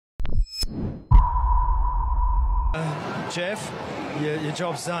Jeff, your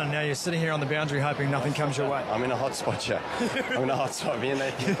job's done. Now you're sitting here on the boundary hoping nothing comes your way. I'm in a hot spot here. I'm in a hot spot. Me and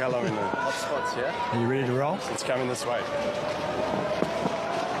Nathan McCullum I'm in a hot spots here. Are you ready to roll? It's coming this way.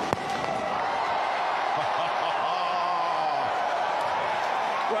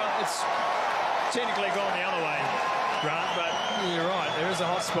 Well, it's technically gone the other way, Grant, but you're right. There is a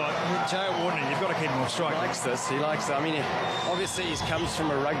hot spot. Jay Wardner, you've got to keep him off strike. He likes this. He likes it. I mean, obviously he comes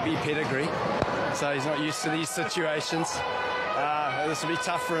from a rugby pedigree, so he's not used to these situations. This will be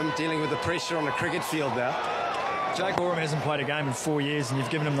tough for him dealing with the pressure on the cricket field now. Jake Oram hasn't played a game in 4 years and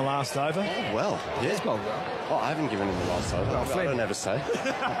you've given him the last over. Oh, well, yeah. He's bowled well. Oh, I haven't given him the last over. Well, I don't have a say.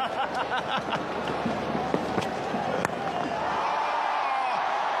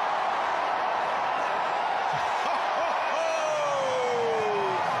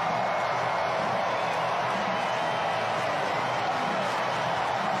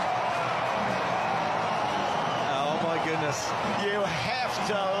 You have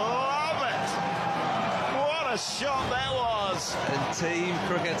to love it. What a shot that was. And team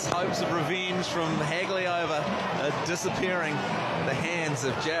cricket's hopes of revenge from Hagley over are disappearing at the hands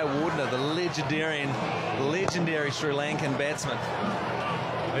of Jay Wardner, the legendary Sri Lankan batsman.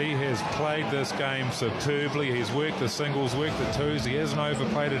 He has played this game superbly. He's worked the singles, worked the twos. He hasn't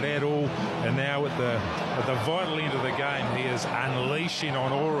overplayed it at all. And now at the vital end of the game, he is unleashing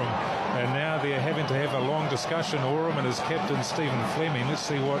on Oram. And now they're having to have a long discussion, Oram and his captain Stephen Fleming. Let's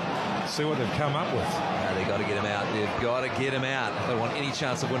see what they've come up with. They've got to get him out. They've got to get him out if they want any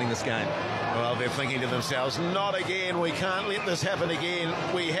chance of winning this game. Well, they're thinking to themselves, not again. We can't let this happen again.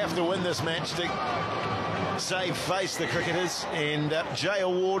 We have to win this match to save face, the cricketers. And Jay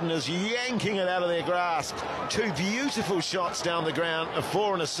Warden is yanking it out of their grasp. Two beautiful shots down the ground, a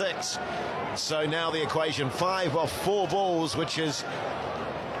 4 and a 6. So now the equation 5 off 4 balls, which is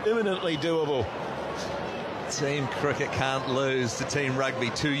imminently doable. Team cricket can't lose to team rugby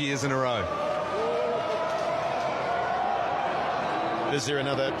 2 years in a row. Is there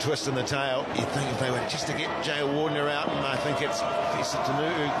another twist in the tail? You think if they were just to get Jay Wardner out, and I think it's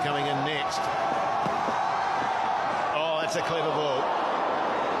Tanu coming in next. Oh, that's a clever ball.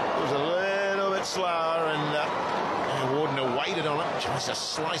 It was a little bit slower, and Wardner waited on it, tries to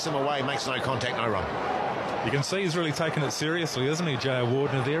slice him away, makes no contact, no run. You can see he's really taken it seriously, isn't he, Jay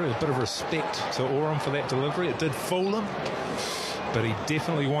Wardner there? A bit of respect to Oram for that delivery. It did fool him, but he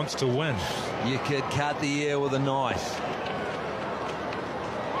definitely wants to win. You could cut the air with a knife.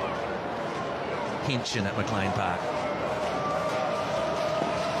 Henson at McLean Park.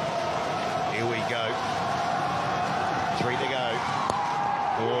 Here we go. 3 to go.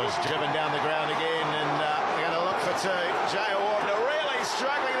 Ball's driven down the ground again, and they're going to look for 2. Jay Wardner really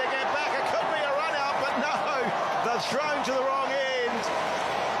struggling to get back. It could be a run out, but no, they're thrown to the wrong end.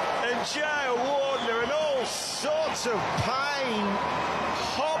 And Jay Wardner in all sorts of pain,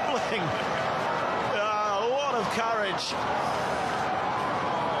 hobbling. A lot of courage.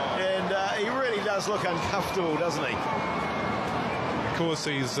 And he really does look uncomfortable, doesn't he? Of course,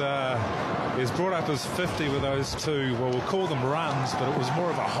 he's brought up his 50 with those 2, well, we'll call them runs, but it was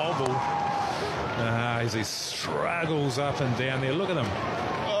more of a hobble as he struggles up and down there. Look at him.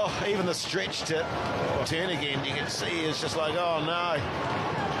 Oh, even the stretch to turn again, you can see is just like, oh no.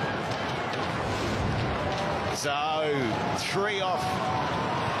 So, 3 off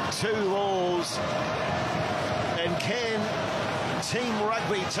 2 balls. And can Team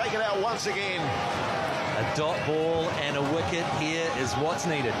Rugby take it out once again? A dot ball and a wicket here is what's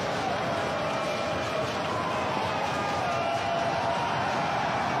needed.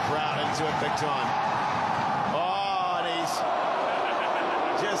 Crowd into it big time. Oh, and he's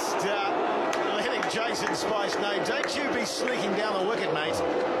just letting Jason Spice know, don't you be sneaking down the wicket, mate.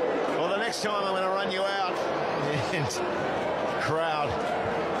 Well, the next time I'm going to run you out. And crowd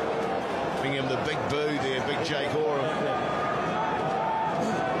giving him the big boo there, big Jake Oram.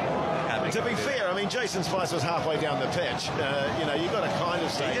 To be fair, I mean, Jason Spice was halfway down the pitch. You know, you've got to kind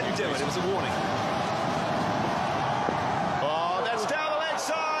of say... He didn't do it. It was a warning. Oh, that's down the left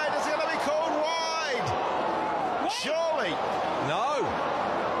side. It's going to be called wide. What? Surely. No.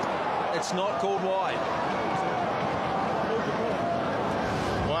 It's not called wide.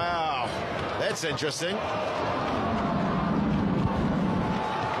 Wow. That's interesting.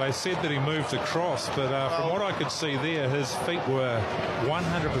 They said that he moved across, but from what I could see there, his feet were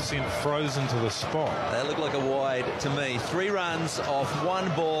 100% frozen to the spot. That looked like a wide to me. 3 runs off 1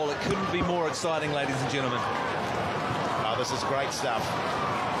 ball. It couldn't be more exciting, ladies and gentlemen. Oh, this is great stuff.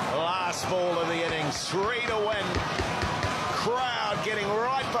 Last ball of the innings, 3 to win. Crowd getting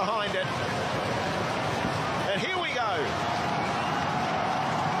right behind it. And here we go.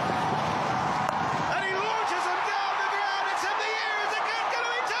 And he launches him down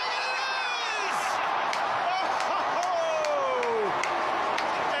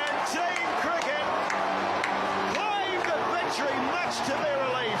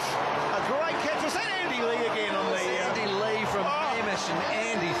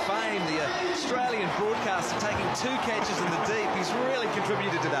 2 catches in the deep. He's really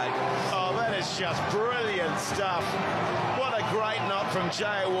contributed today. Oh, that is just brilliant stuff. What a great knock from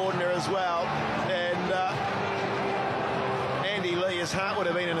Jay Wardner as well. And Andy Lee, his heart would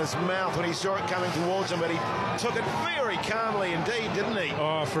have been in his mouth when he saw it coming towards him, but he took it very calmly indeed, didn't he?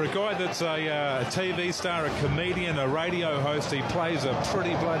 Oh, for a guy that's a TV star, a comedian, a radio host, he plays a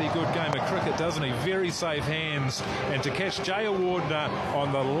pretty bloody good game of cricket, doesn't he? Very safe hands. And to catch Jay Wardner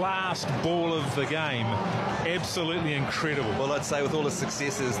on the last ball of the game, absolutely incredible. Well, I'd say with all his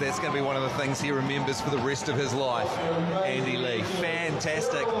successes, that's going to be one of the things he remembers for the rest of his life. Andy Lee,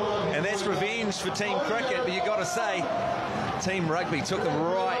 fantastic. And that's revenge for team cricket, but you've got to say, Team Rugby took them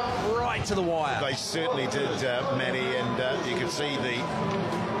right to the wire. They certainly did, Matty, and you could see the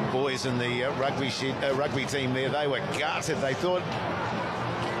boys in the rugby team there. They were gutted. They thought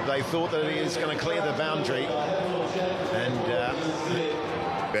that he was going to clear the boundary,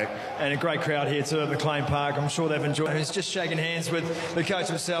 And a great crowd here too at McLean Park. I'm sure they've enjoyed it. He's just shaking hands with the coach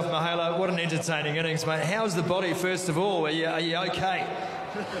himself, Mahela. What an entertaining innings, mate. How's the body, first of all? Are you okay?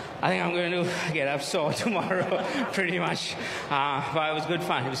 I think I'm going to get up sore tomorrow, pretty much. But it was good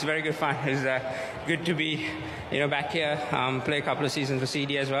fun. It was very good fun. It was good to be, back here. Play a couple of seasons for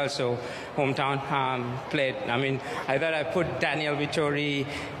CD as well, so hometown. Played. I mean, I thought I put Daniel Vittori,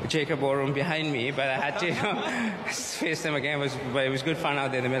 Jacob Oram behind me, but I had to face them again. But it was good fun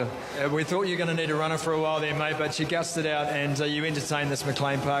out there in the middle. We thought you were going to need a runner for a while there, mate, but you gusted out and you entertained this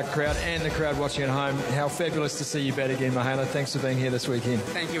McLean Park crowd and the crowd watching at home. How fabulous to see you bat again, Mahela. Thanks for being here this weekend.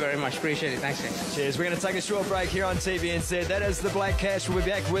 Thank you very much. Appreciate it. Thanks, James. Cheers. We're going to take a short break here on TVNZ. That is the Black Cash. We'll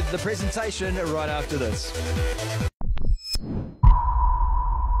be back with the presentation right after this.